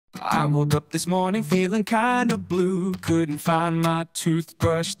I woke up this morning feeling kinda blue. Couldn't find my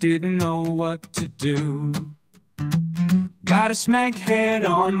toothbrush, didn't know what to do. Got a Smeg head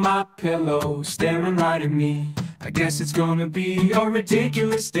on my pillow, staring right at me. I guess it's gonna be a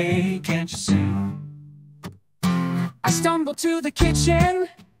ridiculous day, can't you see? I stumbled to the kitchen,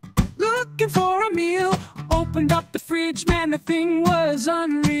 looking for a meal. Opened up the fridge, man, the thing was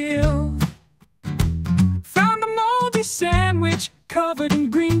unreal. Found a moldy sandwich covered in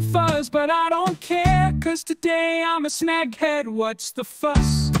green fuzz, but I don't care, 'cause today I'm a Smeg head. What's the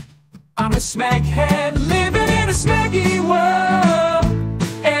fuss? I'm a Smeg head, living in a smeggy world.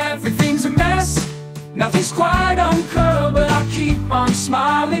 Everything's a mess, nothing's quite uncurled, but I keep on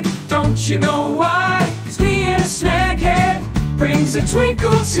smiling. Don't you know why? 'Cause being a Smeg head brings a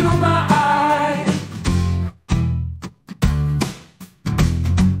twinkle to my eye.